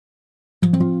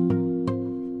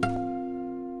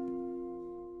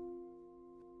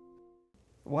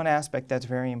one aspect that's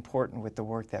very important with the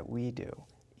work that we do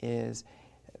is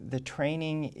the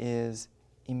training is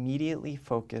immediately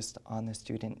focused on the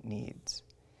student needs.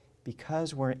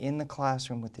 Because we're in the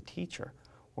classroom with the teacher,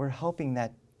 we're helping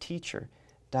that teacher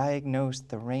diagnose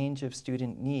the range of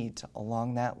student needs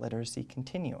along that literacy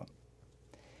continuum.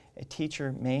 A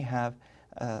teacher may have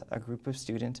a group of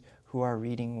students who are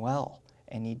reading well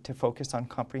and need to focus on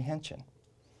comprehension.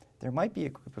 There might be a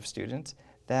group of students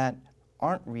that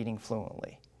aren't reading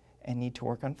fluently and need to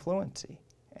work on fluency.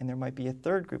 And there might be a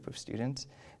third group of students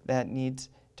that needs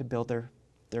to build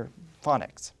their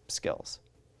phonics skills.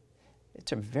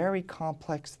 It's a very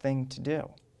complex thing to do.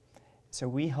 So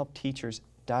we help teachers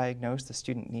diagnose the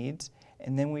student needs,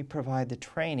 and then we provide the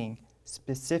training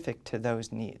specific to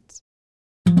those needs.